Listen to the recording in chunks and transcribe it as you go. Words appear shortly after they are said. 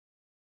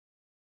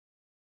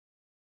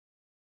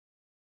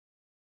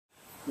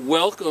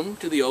Welcome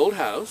to the old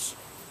house.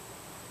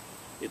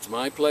 It's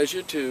my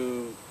pleasure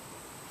to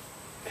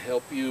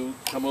help you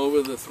come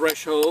over the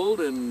threshold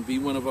and be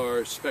one of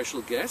our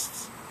special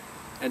guests,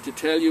 and to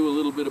tell you a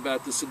little bit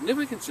about the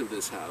significance of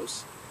this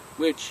house,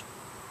 which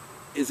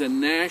is a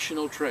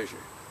national treasure.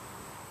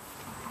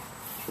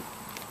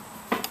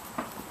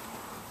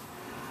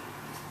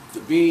 The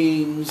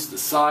beams, the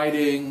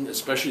siding,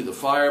 especially the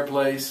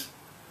fireplace,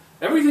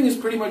 everything is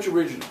pretty much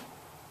original.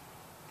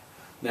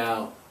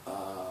 Now,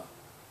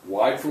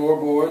 wide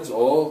floorboards,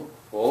 all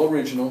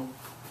original.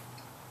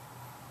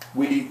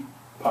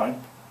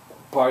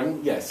 Pardon?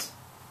 Yes.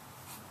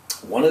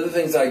 One of the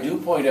things I do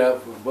point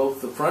out with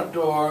both the front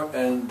door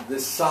and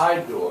this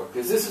side door,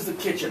 because this is the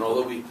kitchen,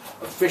 although we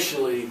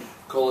officially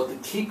call it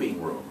the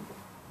keeping room.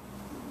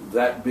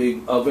 That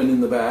big oven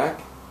in the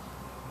back,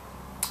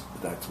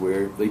 that's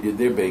where they did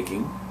their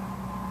baking.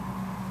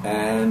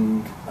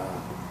 And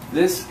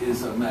this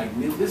is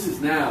this is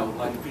now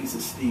like a piece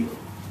of steel.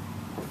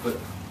 But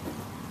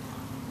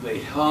they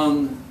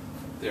hung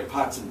their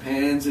pots and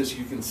pans, as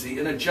you can see,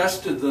 and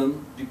adjusted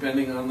them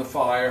depending on the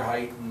fire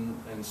height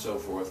and so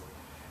forth.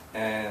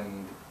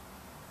 And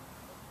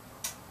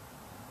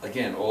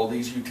again, all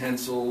these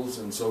utensils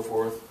and so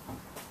forth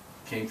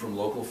came from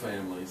local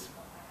families.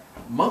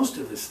 Most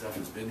of this stuff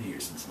has been here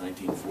since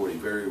 1940.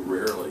 Very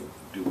rarely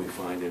do we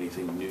find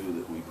anything new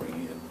that we bring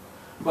in.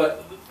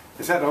 But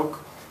is that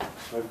oak?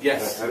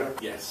 Yes.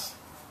 Yes.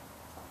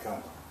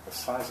 God, the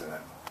size of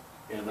that.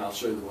 And I'll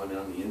show you the one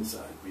on the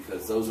inside,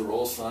 because those are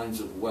all signs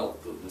of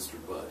wealth of Mr.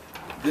 Budd.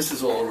 This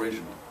is all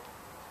original.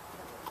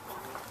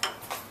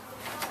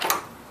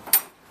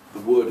 The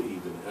wood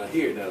even.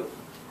 Here, now,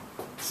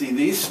 see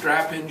these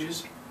strap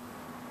hinges?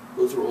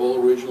 Those are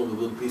all original with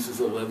little pieces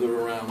of leather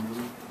around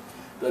them.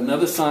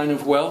 Another sign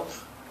of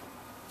wealth,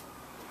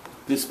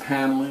 this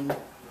paneling.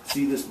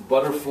 See this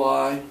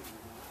butterfly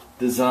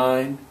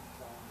design?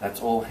 That's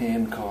all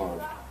hand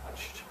carved.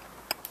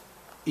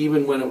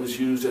 Even when it was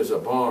used as a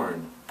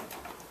barn,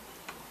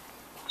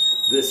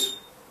 this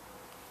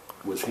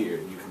was here.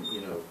 You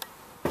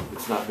can,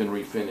 it's not been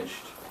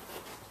refinished.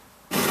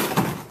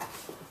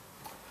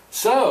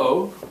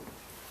 So,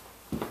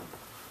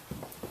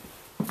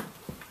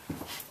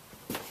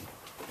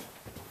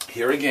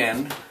 here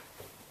again,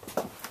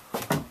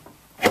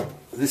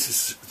 this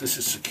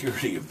is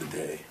security of the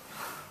day.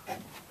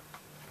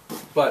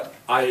 But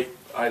I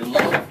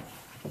love.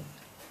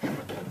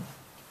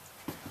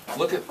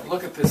 Look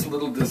at this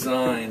little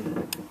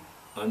design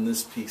on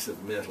this piece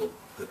of metal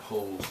that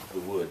holds the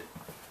wood.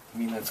 I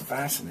mean, that's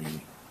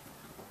fascinating.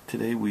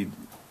 Today we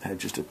had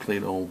just a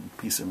plain old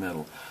piece of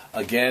metal.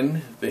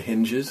 Again, the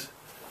hinges,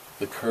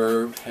 the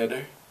curved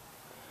header,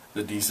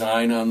 the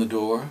design on the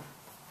door.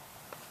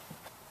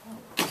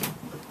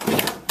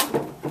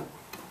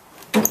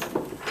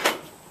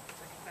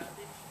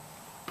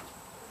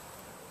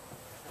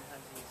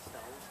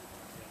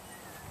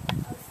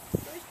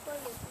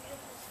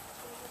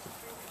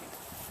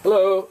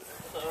 Hello.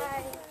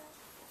 Hi.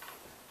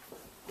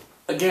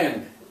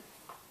 Again,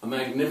 a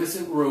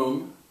magnificent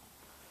room,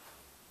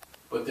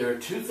 but there are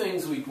two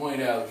things we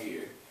point out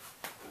here.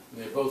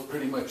 And they're both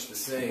pretty much the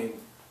same,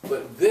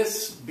 but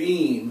this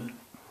beam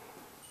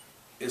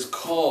is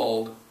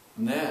called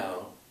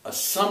now a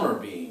summer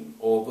beam,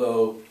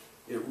 although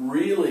it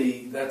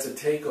really, that's a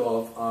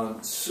takeoff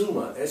on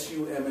Summa,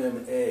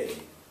 S-U-M-M-A,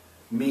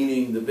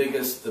 meaning the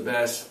biggest, the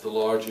best, the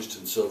largest,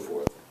 and so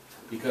forth.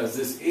 Because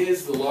this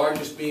is the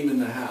largest beam in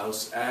the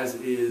house, as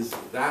is,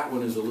 that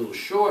one is a little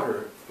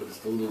shorter, but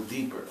it's a little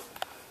deeper.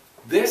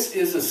 This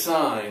is a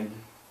sign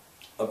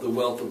of the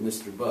wealth of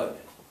Mr. Budd.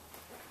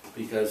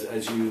 Because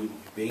as you,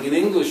 being an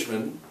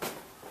Englishman,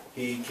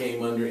 he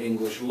came under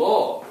English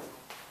law.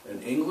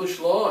 And English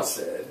law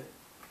said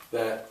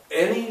that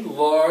any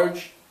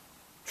large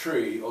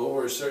tree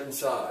over a certain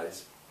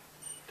size,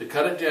 to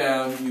cut it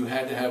down, you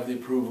had to have the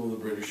approval of the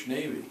British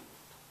Navy.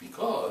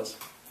 Because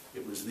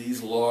it was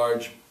these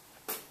large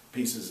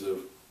pieces of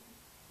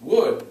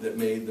wood that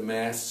made the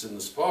masts and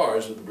the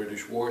spars of the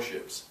British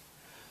warships.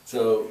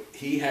 So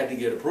he had to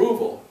get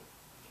approval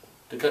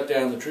to cut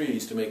down the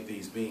trees to make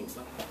these beams.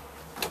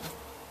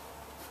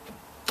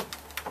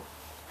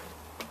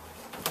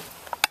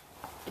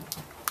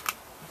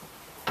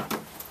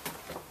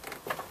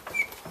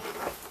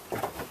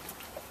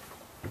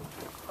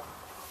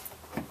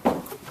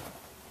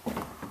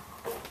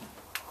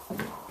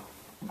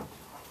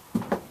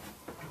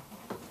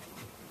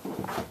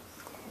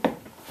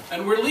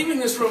 And we're leaving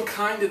this room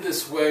kind of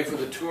this way for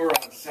the tour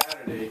on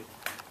Saturday,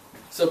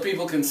 so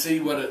people can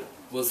see what it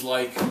was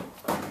like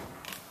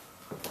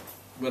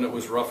when it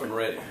was rough and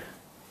ready.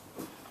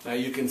 Now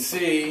you can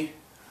see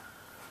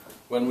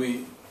when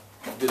we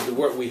did the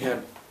work, we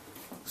had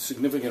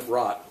significant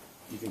rot.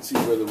 You can see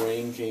where the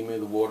rain came in,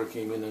 the water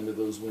came in under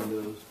those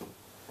windows.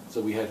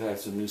 So we had to have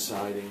some new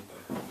siding.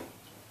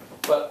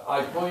 But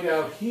I point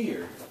out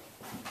here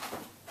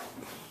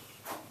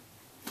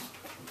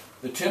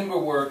the timber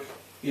work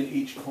in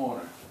each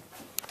corner.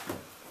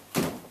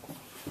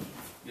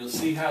 You'll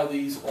see how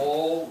these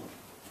all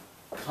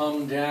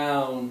come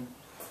down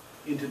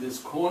into this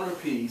corner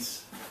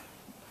piece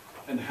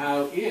and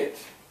how it,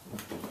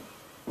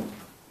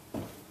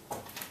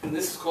 and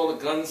this is called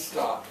a gun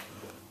stock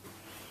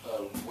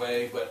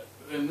way, but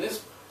and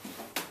this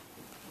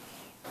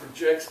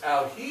projects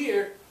out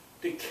here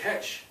to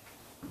catch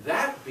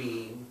that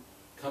beam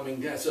coming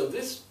down. So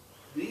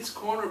these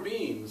corner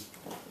beams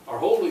are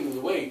holding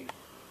the weight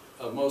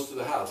of most of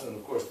the house, and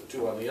of course the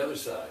two on the other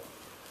side.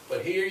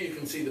 But here you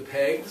can see the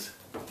pegs,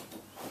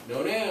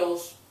 no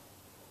nails.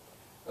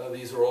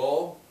 These are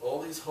all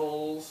these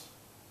holes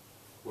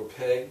were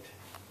pegged.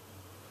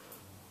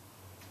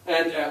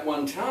 And at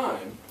one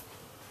time,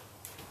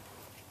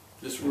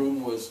 this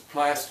room was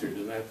plastered,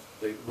 and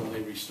when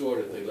they restored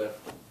it, they left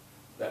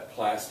that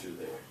plaster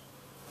there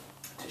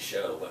to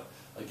show. But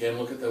again,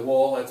 look at the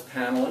wall, that's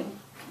paneling.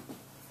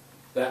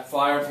 That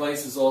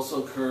fireplace is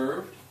also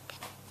curved.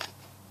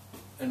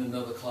 And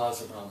another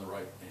closet on the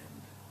right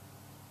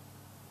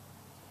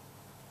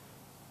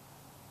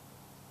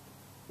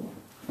end.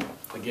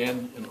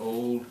 Again, an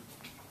old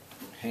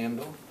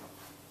handle.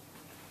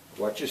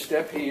 Watch your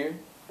step here.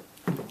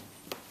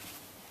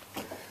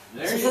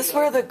 There So is this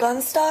where the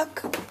gun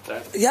stock?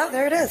 Yeah,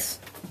 there it is.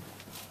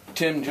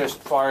 Tim just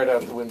fired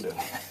out the window.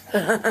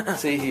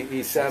 See,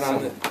 he sat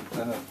on it.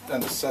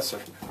 An assessor.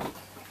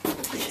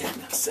 Yeah,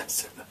 an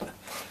assessor.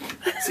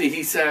 See,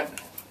 he sat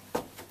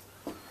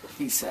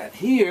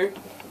here.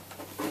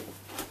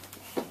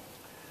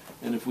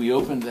 And if we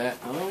opened that,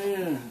 oh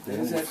yeah,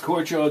 there's that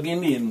Cutchogue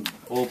Indian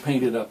all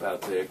painted up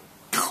out there.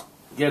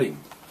 Get him.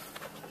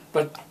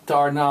 But to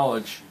our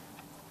knowledge,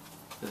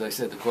 as I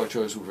said, the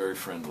Cutchogues were very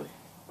friendly.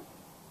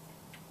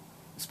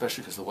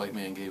 Especially because the white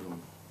man gave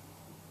them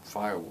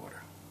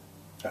firewater,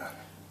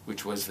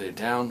 which was their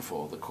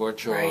downfall. The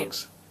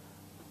Cutchogues,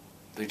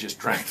 they just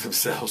drank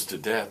themselves to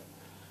death.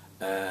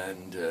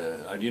 And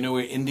do you know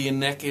where Indian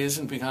Neck is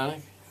in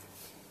Peconic?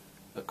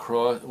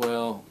 Across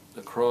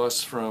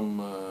from,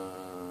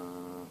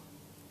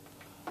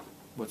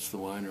 what's the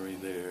winery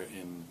there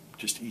in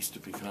just east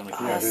of Peconic?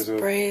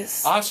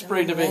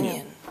 Osprey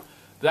Dominion.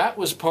 That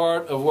was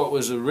part of what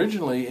was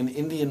originally an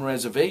Indian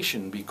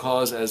reservation,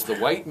 because as the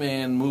white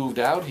man moved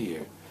out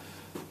here,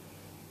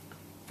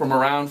 from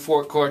around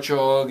Fort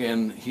Cutchogue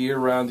and here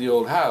around the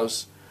old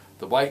house,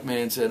 the white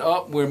man said,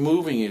 "Oh, we're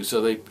moving you." So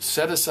they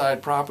set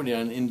aside property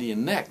on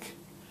Indian Neck,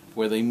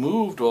 where they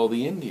moved all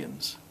the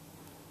Indians.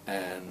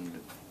 And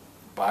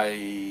by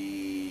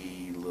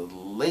the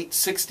late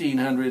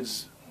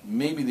 1600s,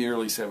 maybe the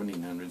early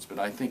 1700s, but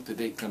I think the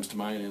date comes to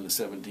mind in the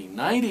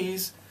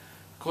 1790s,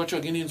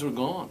 Cutchogue Indians were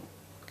gone.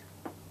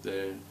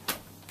 They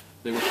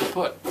were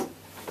kaput.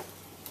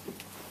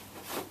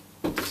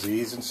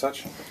 Disease and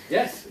such?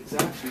 Yes,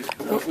 exactly.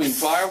 Between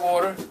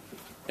firewater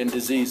and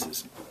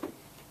diseases.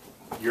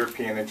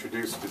 European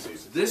introduced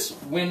diseases. This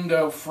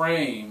window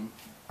frame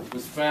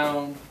was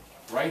found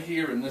right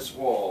here in this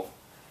wall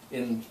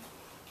in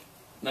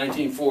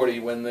 1940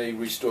 when they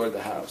restored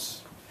the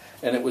house.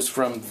 And it was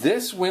from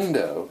this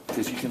window,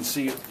 as you can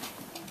see,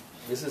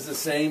 this is the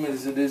same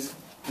as it is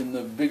in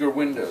the bigger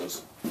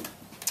windows,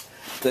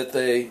 that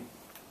they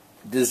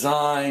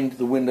designed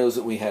the windows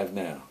that we have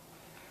now.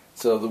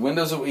 So the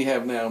windows that we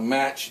have now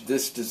match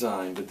this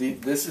design. But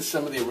this is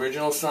some of the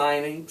original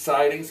siding,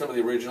 some of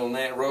the original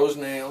rose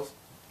nails.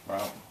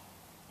 Wow.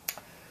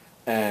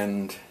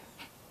 And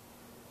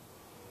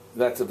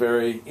that's a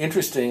very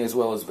interesting as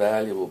well as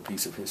valuable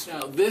piece of history.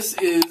 Now this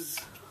is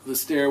the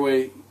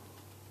stairway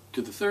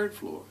to the third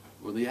floor,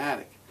 or the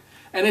attic.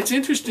 And it's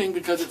interesting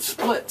because it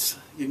splits.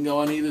 You can go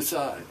on either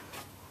side.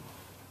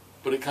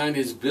 But it kind of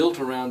is built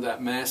around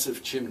that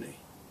massive chimney.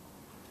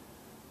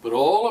 But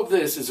all of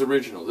this is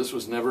original. This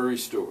was never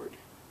restored.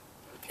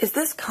 Is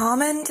this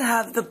common to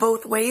have the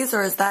both ways,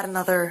 or is that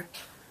another?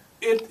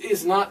 It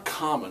is not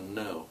common,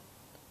 no.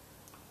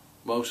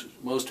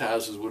 Most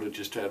houses would have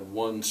just had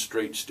one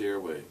straight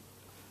stairway.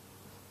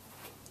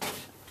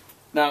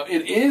 Now,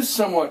 it is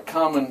somewhat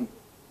common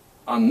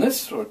on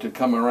this floor to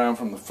come around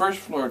from the first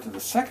floor to the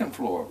second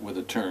floor with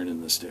a turn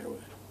in the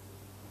stairway.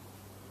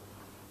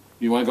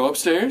 You want to go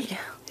upstairs? Yeah,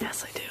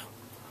 yes I do.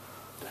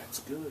 That's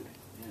good,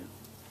 yeah.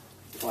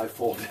 If I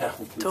fall down,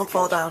 please Don't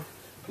fall down.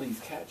 Please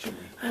catch me.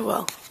 I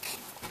will.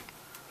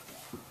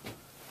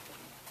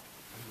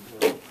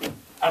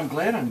 I'm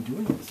glad I'm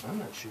doing this. I'm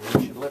not sure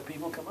I should let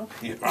people come up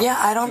here. Yeah,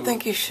 I don't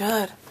think you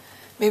should.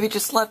 Maybe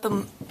just let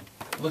them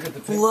look at the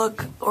picture.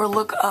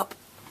 look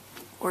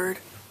upward.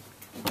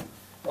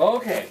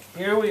 Okay,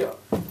 here we are.